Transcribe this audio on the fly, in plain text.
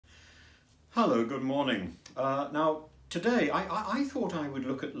Hello, good morning. Now, today I thought I would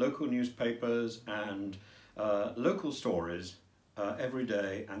look at local newspapers and local stories every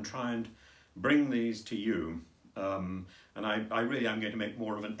day and try and bring these to you. And I really am going to make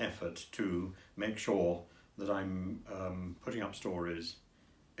more of an effort to make sure that I'm putting up stories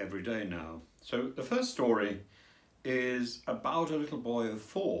every day now. So the first story is about a little boy of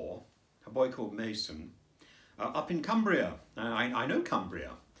 4, a boy called Mason, up in Cumbria. I know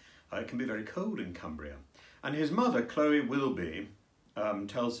Cumbria. It can be very cold in Cumbria. And his mother, Chloe Wilby,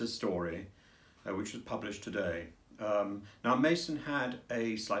 tells his story, which was published today. Now, Mason had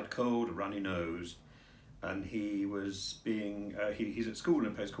a slight cold, a runny nose, and he was he's at school in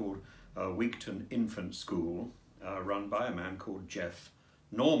a place called Wigton Infant School, run by a man called Jeff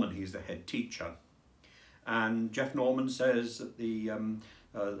Norman. He's the head teacher. And Jeff Norman says that,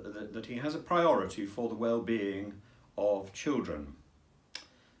 that he has a priority for the well-being of children.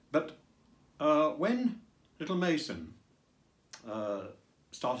 But when little Mason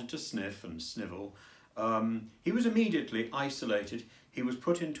started to sniff and snivel, he was immediately isolated. He was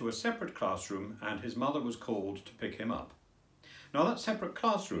put into a separate classroom and his mother was called to pick him up. Now that separate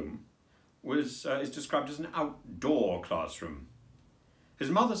classroom is described as an outdoor classroom. His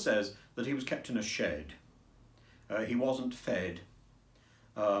mother says that he was kept in a shed. He wasn't fed,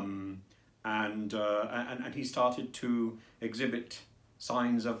 and he started to exhibit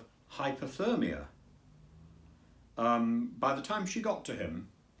signs of hypothermia. By the time she got to him,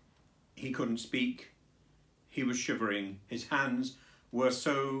 he couldn't speak, he was shivering, his hands were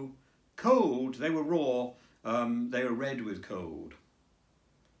so cold, they were raw, they were red with cold.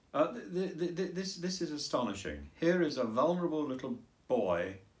 This is astonishing. Here is a vulnerable little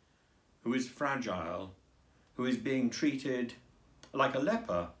boy who is fragile, who is being treated like a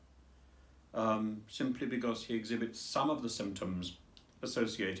leper, simply because he exhibits some of the symptoms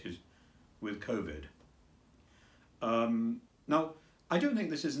associated with COVID. Now, I don't think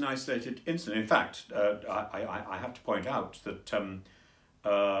this is an isolated incident. In fact, I have to point out that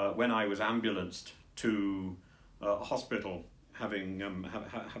when I was ambulanced to a hospital, having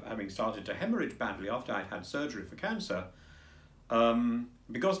started to hemorrhage badly after I'd had surgery for cancer,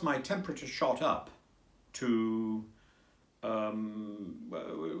 because my temperature shot up to I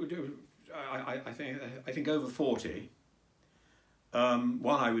think over 40.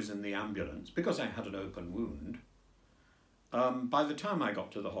 While I was in the ambulance, because I had an open wound, by the time I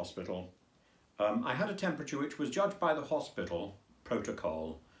got to the hospital, I had a temperature which was judged by the hospital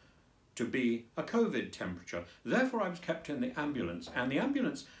protocol to be a COVID temperature. Therefore, I was kept in the ambulance, and the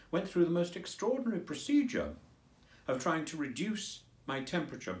ambulance went through the most extraordinary procedure of trying to reduce my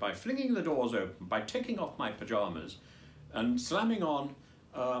temperature by flinging the doors open, by taking off my pajamas and slamming on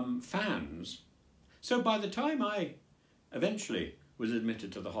fans. So by the time I eventually was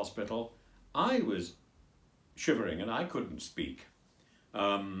admitted to the hospital, I was shivering and I couldn't speak.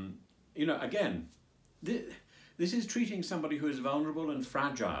 You know, again, this is treating somebody who is vulnerable and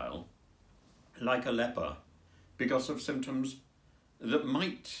fragile like a leper because of symptoms that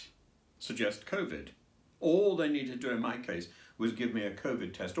might suggest COVID. All they needed to do in my case was give me a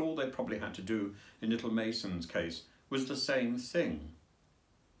COVID test. All they probably had to do in little Mason's case was the same thing.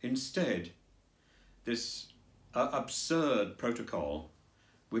 Instead, this absurd protocol,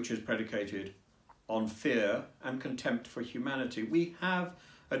 which is predicated on fear and contempt for humanity. We have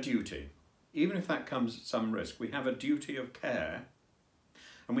a duty, even if that comes at some risk. We have a duty of care,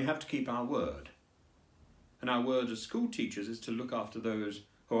 and we have to keep our word. And our word as school teachers is to look after those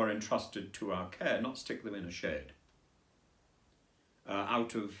who are entrusted to our care, not stick them in a shed.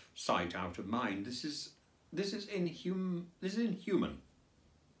 Out of sight, out of mind. This is inhuman.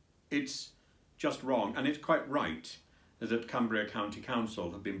 It's just wrong, and it's quite right that Cumbria County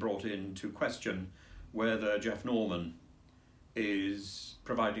Council have been brought in to question whether Jeff Norman is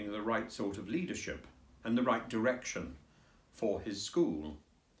providing the right sort of leadership and the right direction for his school.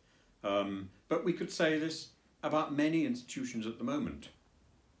 But we could say this about many institutions at the moment.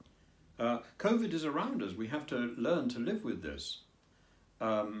 COVID is around us. We have to learn to live with this.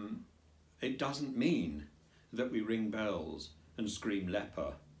 It doesn't mean that we ring bells and scream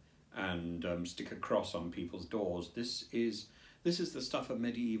leper and stick a cross on people's doors. This is the stuff of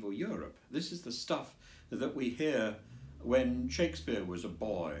medieval Europe. This is the stuff that we hear when Shakespeare was a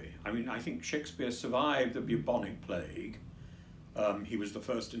boy. I mean, I think Shakespeare survived the bubonic plague. He was the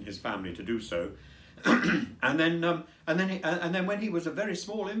first in his family to do so. and then when he was a very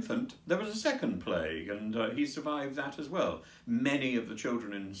small infant, there was a second plague, and he survived that as well. Many of the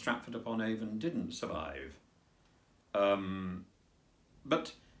children in Stratford-upon-Avon didn't survive.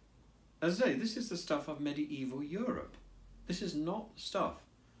 But as I say, this is the stuff of medieval Europe. This is not the stuff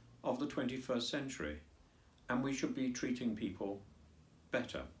of the 21st century, and we should be treating people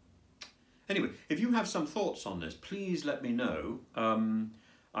better. Anyway, if you have some thoughts on this, please let me know.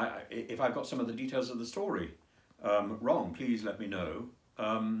 If I've got some of the details of the story wrong, please let me know.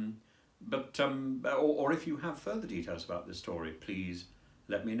 Or if you have further details about this story, please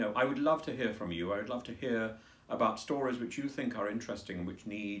let me know. I would love to hear from you. I would love to hear about stories which you think are interesting and which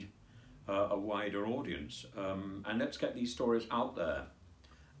need a wider audience. And let's get these stories out there.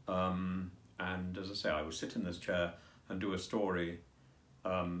 And as I say, I will sit in this chair and do a story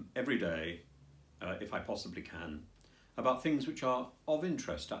every day, if I possibly can, about things which are of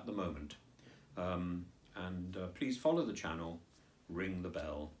interest at the moment. Please follow the channel, ring the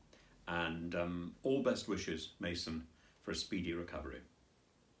bell, and all best wishes, Mason, for a speedy recovery.